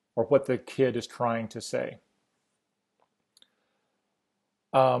 or what the kid is trying to say.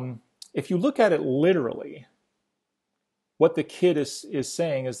 If you look at it literally, what the kid is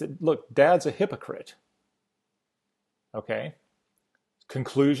saying is that, look, Dad's a hypocrite. Okay?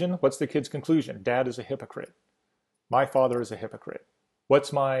 Conclusion, what's the kid's conclusion? Dad is a hypocrite. My father is a hypocrite.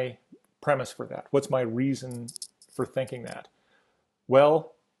 What's my premise for that? What's my reason for thinking that?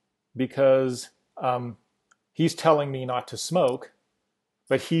 Well, because he's telling me not to smoke,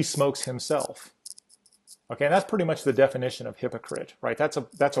 but he smokes himself. Okay, and that's pretty much the definition of hypocrite, right? That's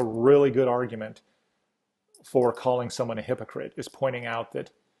a really good argument for calling someone a hypocrite, is pointing out that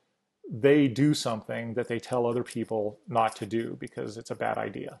they do something that they tell other people not to do because it's a bad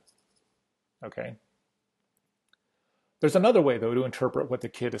idea. Okay? There's another way, though, to interpret what the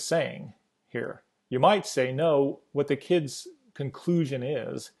kid is saying here. You might say, no, what the kid's conclusion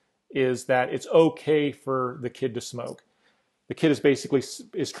is that it's okay for the kid to smoke. The kid is basically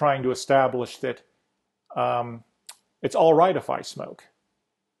trying to establish that it's all right if I smoke.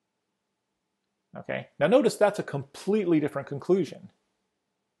 Okay? Now notice that's a completely different conclusion.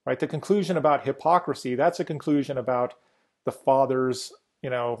 Right? The conclusion about hypocrisy, that's a conclusion about the father's,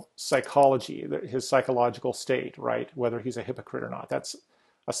 psychology, his psychological state, right? Whether he's a hypocrite or not. That's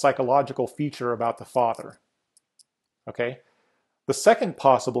a psychological feature about the father. Okay? The second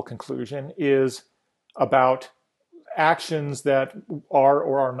possible conclusion is about actions that are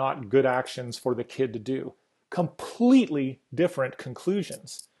or are not good actions for the kid to do. Completely different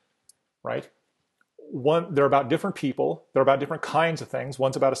conclusions, right? They're about different people. They're about different kinds of things.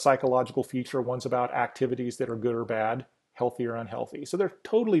 One's about a psychological feature. One's about activities that are good or bad, healthy or unhealthy. So they're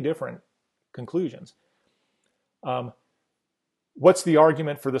totally different conclusions. What's the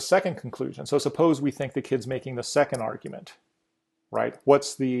argument for the second conclusion? So suppose we think the kid's making the second argument, right?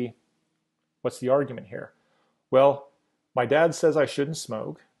 What's the argument here? Well, my dad says I shouldn't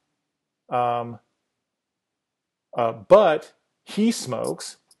smoke, but he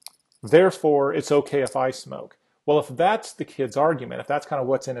smokes. Therefore, it's okay if I smoke. Well, if that's the kid's argument, if that's kind of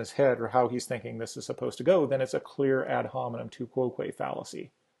what's in his head or how he's thinking this is supposed to go, then it's a clear ad hominem tu quoque fallacy,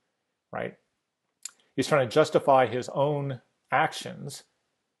 right? He's trying to justify his own actions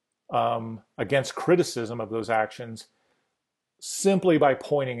against criticism of those actions simply by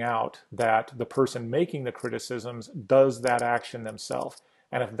pointing out that the person making the criticisms does that action themselves.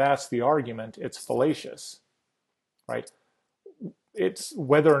 And if that's the argument, it's fallacious, right? It's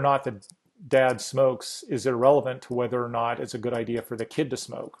whether or not the dad smokes is irrelevant to whether or not it's a good idea for the kid to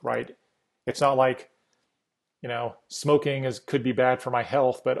smoke, right? It's not like, smoking could be bad for my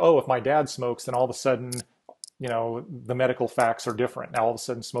health, but if my dad smokes, then all of a sudden, the medical facts are different. Now all of a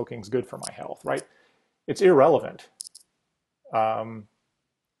sudden smoking's good for my health, right? It's irrelevant that,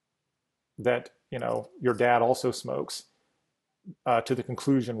 your dad also smokes to the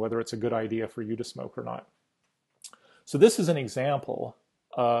conclusion whether it's a good idea for you to smoke or not. So this is an example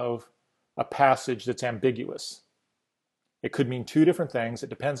of a passage that's ambiguous. It could mean two different things. It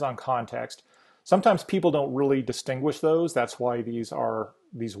depends on context. Sometimes people don't really distinguish those. That's why these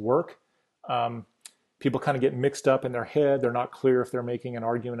work. People kind of get mixed up in their head. They're not clear if they're making an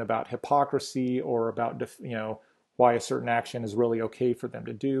argument about hypocrisy or about why a certain action is really okay for them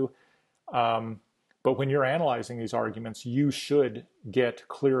to do. But when you're analyzing these arguments, you should get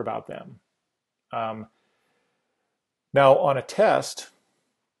clear about them. Now, on a test,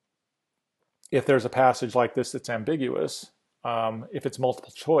 if there's a passage like this that's ambiguous, if it's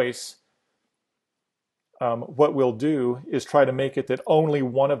multiple choice, what we'll do is try to make it that only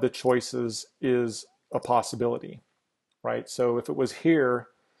one of the choices is a possibility, right? So if it was here,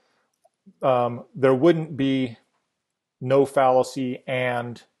 there wouldn't be no fallacy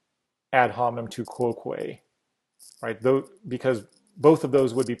and ad hominem tu quoque, right? Because both of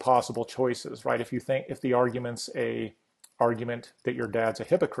those would be possible choices, right? If the argument's a argument that your dad's a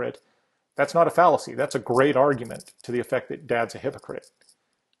hypocrite, that's not a fallacy. That's a great argument to the effect that dad's a hypocrite,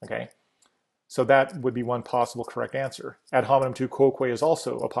 okay? So that would be one possible correct answer. Ad hominem tu quoque is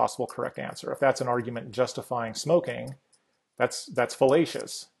also a possible correct answer. If that's an argument justifying smoking, that's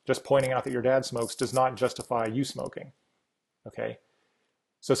fallacious. Just pointing out that your dad smokes does not justify you smoking, okay?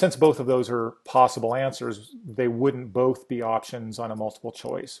 So since both of those are possible answers, they wouldn't both be options on a multiple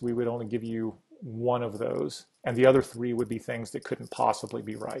choice. We would only give you one of those, and the other three would be things that couldn't possibly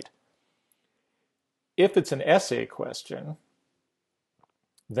be right. If it's an essay question,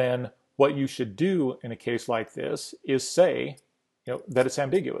 then what you should do in a case like this is say, that it's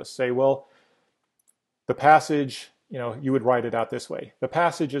ambiguous. Say, well, the passage, you would write it out this way. The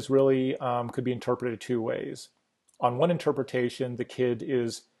passage is really, could be interpreted two ways. On one interpretation, the kid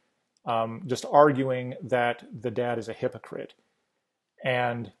is just arguing that the dad is a hypocrite.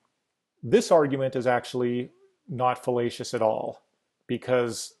 And this argument is actually not fallacious at all,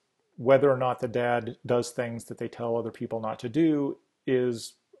 because whether or not the dad does things that they tell other people not to do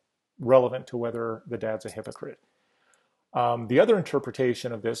is relevant to whether the dad's a hypocrite. The other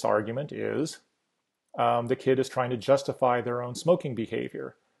interpretation of this argument is the kid is trying to justify their own smoking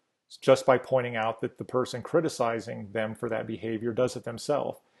behavior just by pointing out that the person criticizing them for that behavior does it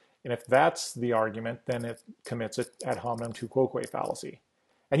themselves. And if that's the argument, then it commits an ad hominem tu quoque fallacy.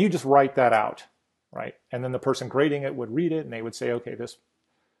 And you just write that out, right? And then the person grading it would read it, and they would say, okay, this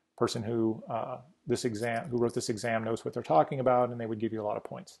person who wrote this exam knows what they're talking about, and they would give you a lot of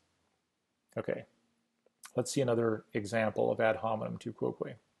points. Okay, let's see another example of ad hominem tu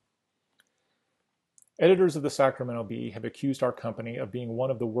quoque. Editors of the Sacramento Bee have accused our company of being one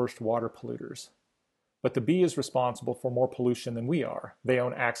of the worst water polluters. But the Bee is responsible for more pollution than we are. They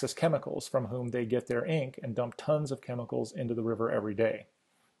own Axis Chemicals, from whom they get their ink and dump tons of chemicals into the river every day.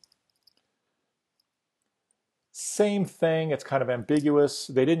 Same thing, it's kind of ambiguous.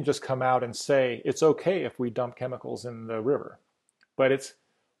 They didn't just come out and say, it's okay if we dump chemicals in the river. But it's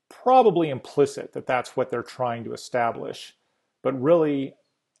probably implicit that that's what they're trying to establish. But really,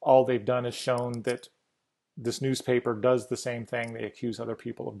 all they've done is shown that this newspaper does the same thing they accuse other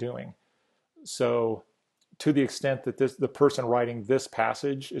people of doing. So to the extent that the person writing this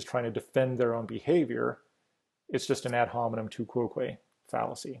passage is trying to defend their own behavior, it's just an ad hominem tu quoque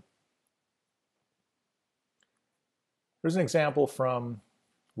fallacy. Here's an example from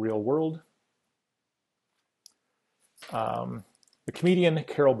real world. The comedian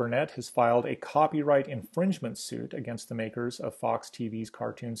Carol Burnett has filed a copyright infringement suit against the makers of Fox TV's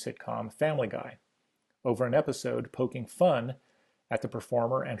cartoon sitcom Family Guy over an episode poking fun at the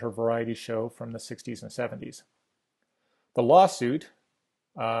performer and her variety show from the 60s and 70s. The lawsuit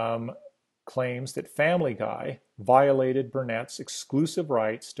claims that Family Guy violated Burnett's exclusive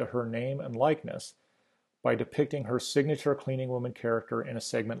rights to her name and likeness by depicting her signature cleaning woman character in a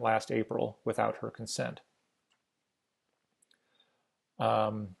segment last April without her consent.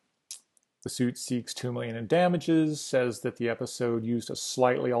 The suit seeks $2 million in damages, says that the episode used a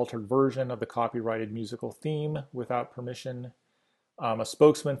slightly altered version of the copyrighted musical theme without permission. A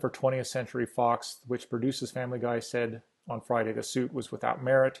spokesman for 20th Century Fox, which produces Family Guy, said on Friday the suit was without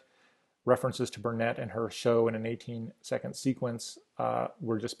merit. References to Burnett and her show in an 18-second sequence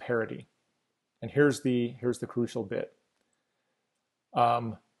were just parody. And here's the crucial bit.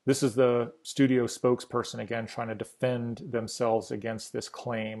 This is the studio spokesperson again trying to defend themselves against this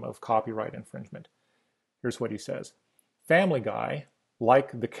claim of copyright infringement. Here's what he says. Family Guy,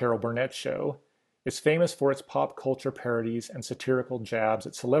 like the Carol Burnett Show, is famous for its pop culture parodies and satirical jabs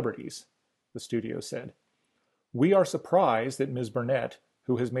at celebrities, the studio said. We are surprised that Ms. Burnett,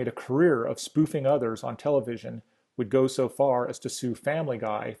 who has made a career of spoofing others on television, would go so far as to sue Family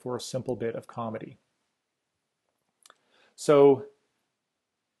Guy for a simple bit of comedy. So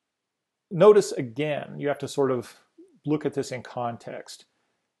notice again, you have to sort of look at this in context.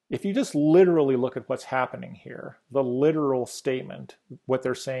 If you just literally look at what's happening here, the literal statement, what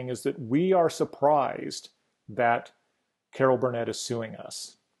they're saying is that we are surprised that Carol Burnett is suing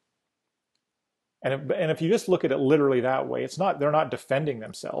us. And if you just look at it literally that way, they're not defending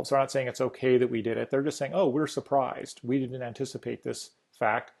themselves. They're not saying it's okay that we did it. They're just saying, oh, we're surprised. We didn't anticipate this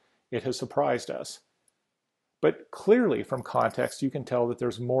fact. It has surprised us. But clearly from context, you can tell that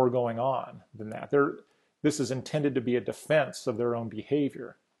there's more going on than that. This is intended to be a defense of their own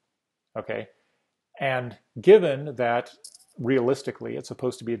behavior, okay? And given that realistically it's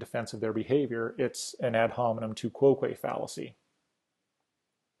supposed to be a defense of their behavior, it's an ad hominem tu quoque fallacy.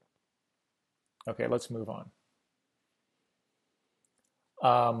 Okay, let's move on.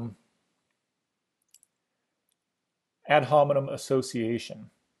 Ad hominem association.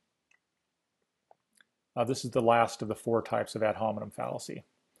 This is the last of the 4 types of ad hominem fallacy.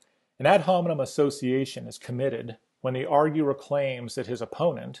 An ad hominem association is committed when the arguer claims that his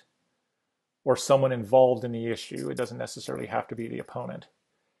opponent, or someone involved in the issue, it doesn't necessarily have to be the opponent,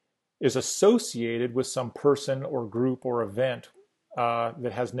 is associated with some person or group or event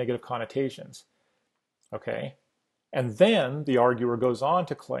that has negative connotations. Okay? And then the arguer goes on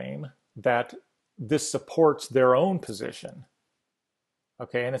to claim that this supports their own position.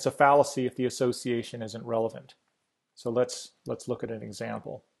 Okay, and it's a fallacy if the association isn't relevant. So let's look at an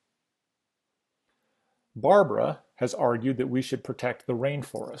example. Barbara has argued that we should protect the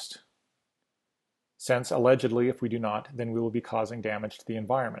rainforest, since allegedly if we do not, then we will be causing damage to the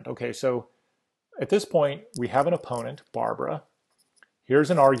environment. Okay, so at this point we have an opponent, Barbara. Here's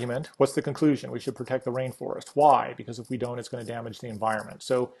an argument. What's the conclusion? We should protect the rainforest. Why? Because if we don't, it's going to damage the environment.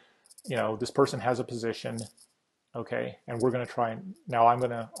 So, you know, this person has a position, okay, and we're going to try and, now I'm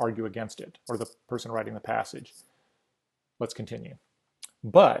going to argue against it, or the person writing the passage. Let's continue.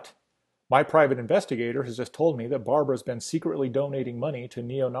 But my private investigator has just told me that Barbara's been secretly donating money to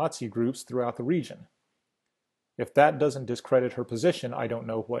neo-Nazi groups throughout the region. If that doesn't discredit her position, I don't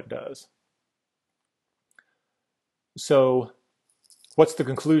know what does. So, what's the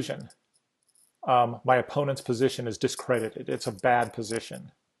conclusion? My opponent's position is discredited. It's a bad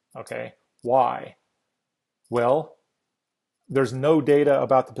position. Okay, why? Well, there's no data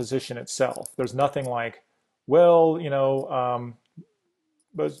about the position itself. There's nothing like, well, you know,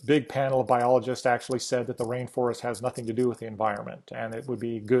 this big panel of biologists actually said that the rainforest has nothing to do with the environment, and it would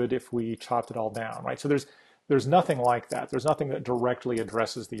be good if we chopped it all down, right? So there's nothing like that. There's nothing that directly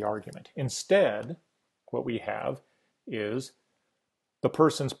addresses the argument. Instead, what we have is the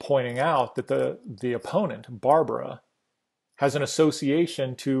person's pointing out that the opponent, Barbara, has an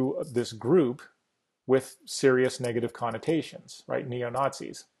association to this group with serious negative connotations, right?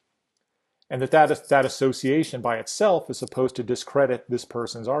 Neo-Nazis. And that association by itself is supposed to discredit this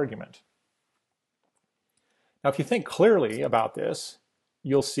person's argument. Now, if you think clearly about this,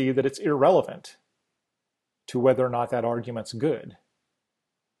 you'll see that it's irrelevant to whether or not that argument's good.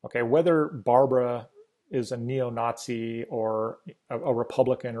 Okay, whether Barbara is a neo-Nazi or a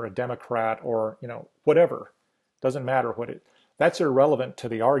Republican or a Democrat or, you know, whatever, doesn't matter what it, that's irrelevant to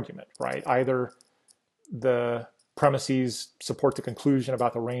the argument, right? Either the premises support the conclusion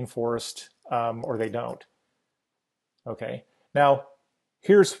about the rainforest or they don't. Okay, now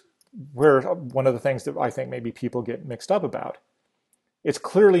here's where one of the things that I think maybe people get mixed up about. It's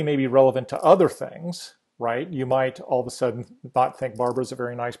clearly maybe relevant to other things, right? You might all of a sudden not think Barbara's a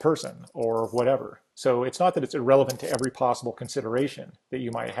very nice person or whatever. So it's not that it's irrelevant to every possible consideration that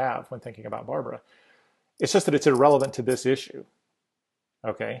you might have when thinking about Barbara. It's just that it's irrelevant to this issue.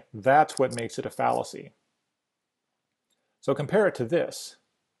 Okay, that's what makes it a fallacy. So compare it to this,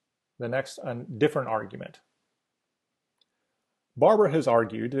 the next different argument. Barbara has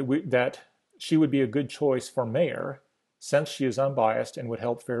argued that she would be a good choice for mayor since she is unbiased and would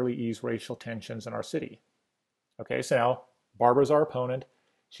help fairly ease racial tensions in our city. Okay, so now Barbara's our opponent.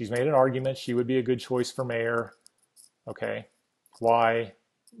 She's made an argument she would be a good choice for mayor. Okay, why?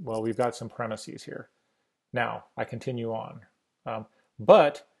 Well, we've got some premises here. Now, I continue on.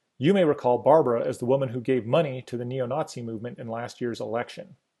 But you may recall Barbara as the woman who gave money to the neo-Nazi movement in last year's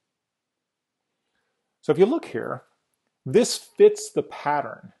election. So if you look here, this fits the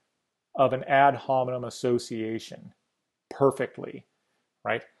pattern of an ad hominem association perfectly,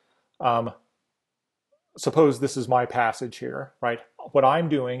 right? Suppose this is my passage here, right? What I'm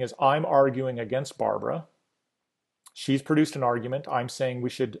doing is I'm arguing against Barbara. She's produced an argument. I'm saying we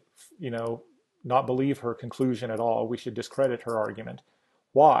should, you know, not believe her conclusion at all. We should discredit her argument.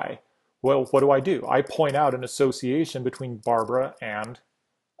 Why? Well, what do? I point out an association between Barbara and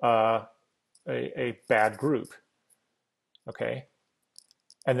a bad group, okay?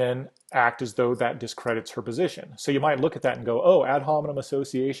 And then act as though that discredits her position. So you might look at that and go, oh, ad hominem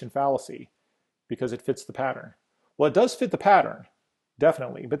association fallacy, because it fits the pattern. Well, it does fit the pattern,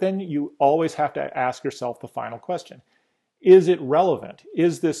 definitely, but then you always have to ask yourself the final question. Is it relevant?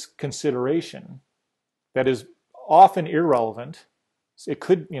 Is this consideration that is often irrelevant? It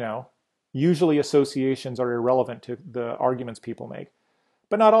could, you know, usually associations are irrelevant to the arguments people make,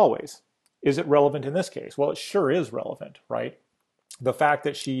 but not always. Is it relevant in this case? Well, it sure is relevant, right? The fact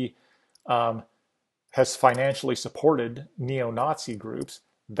that she has financially supported neo-Nazi groups,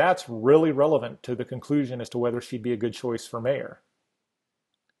 that's really relevant to the conclusion as to whether she'd be a good choice for mayor.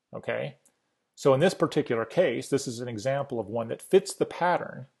 Okay? So in this particular case, this is an example of one that fits the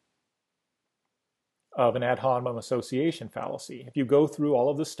pattern of an ad hominem association fallacy. If you go through all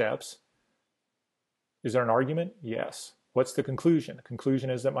of the steps, is there an argument? Yes. What's the conclusion? The conclusion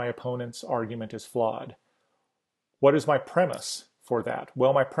is that my opponent's argument is flawed. What is my premise for that?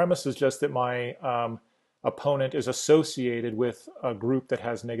 Well, my premise is just that my opponent is associated with a group that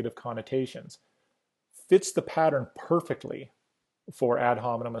has negative connotations. Fits the pattern perfectly for ad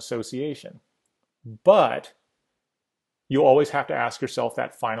hominem association. But you always have to ask yourself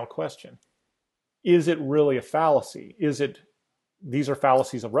that final question. Is it really a fallacy? These are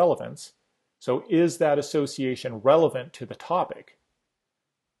fallacies of relevance. So is that association relevant to the topic?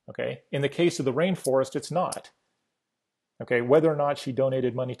 Okay. In the case of the rainforest, it's not. Okay. Whether or not she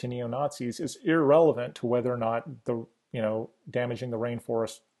donated money to neo-Nazis is irrelevant to whether or not damaging the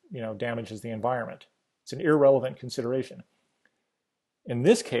rainforest, damages the environment. It's an irrelevant consideration. In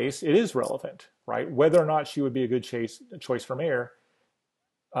this case, it is relevant, right? Whether or not she would be a good choice for mayor,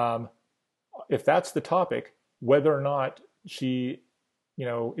 if that's the topic, whether or not she,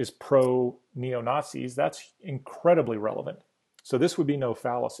 is pro neo-Nazis, that's incredibly relevant. So this would be no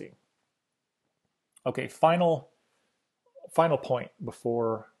fallacy. Okay, final point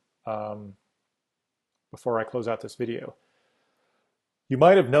before I close out this video. You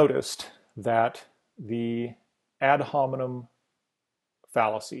might have noticed that the ad hominem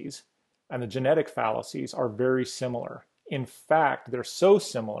fallacies and the genetic fallacies are very similar. In fact, they're so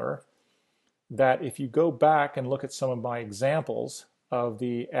similar that if you go back and look at some of my examples of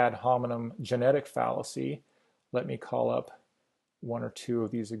the ad hominem genetic fallacy, let me call up one or two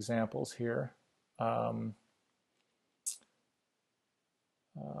of these examples here.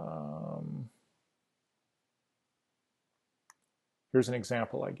 Here's an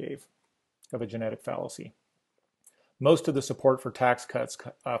example I gave of a genetic fallacy. Most of the support for tax cuts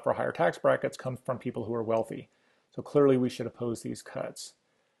for higher tax brackets comes from people who are wealthy. So clearly we should oppose these cuts.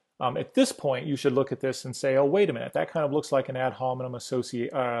 At this point, you should look at this and say, oh, wait a minute, that kind of looks like an ad hominem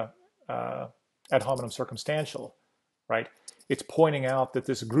circumstantial, right? It's pointing out that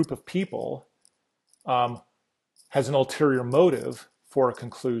this group of people has an ulterior motive for a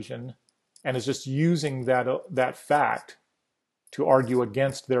conclusion and is just using that fact to argue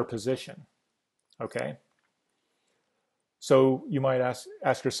against their position, okay? So you might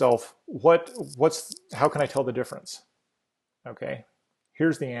ask yourself, how can I tell the difference? Okay,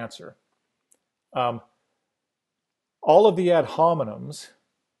 here's the answer. All of the ad hominems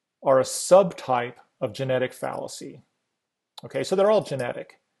are a subtype of genetic fallacy. Okay, so they're all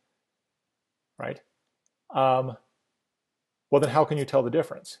genetic, right? Well, then how can you tell the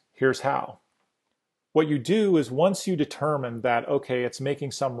difference? Here's how. What you do is once you determine that, okay, it's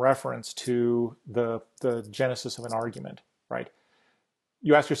making some reference to the genesis of an argument, right?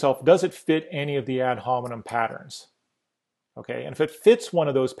 You ask yourself, does it fit any of the ad hominem patterns? Okay, and if it fits one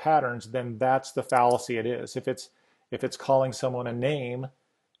of those patterns, then that's the fallacy it is. If it's calling someone a name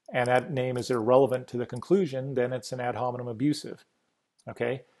and that name is irrelevant to the conclusion, then it's an ad hominem abusive.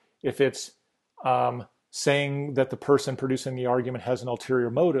 Okay, if it's saying that the person producing the argument has an ulterior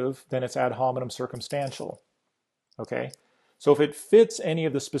motive, then it's ad hominem circumstantial. Okay, so if it fits any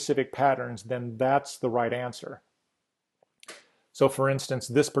of the specific patterns, then that's the right answer. So for instance,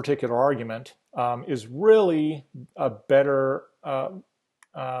 this particular argument is really a better, it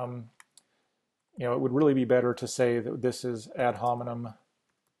would really be better to say that this is ad hominem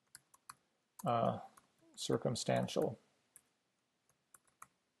circumstantial.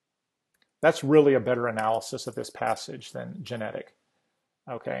 That's really a better analysis of this passage than genetic,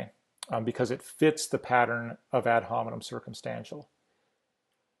 okay? Because it fits the pattern of ad hominem circumstantial.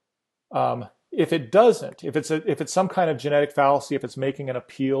 If it doesn't, if it's some kind of genetic fallacy, if it's making an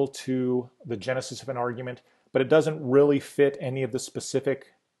appeal to the genesis of an argument, but it doesn't really fit any of the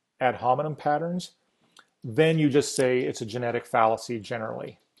specific ad hominem patterns, then you just say it's a genetic fallacy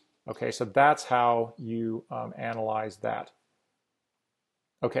generally. Okay, so that's how you analyze that.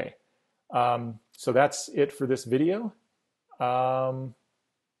 Okay, so that's it for this video.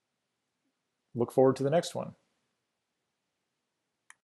 Look forward to the next one.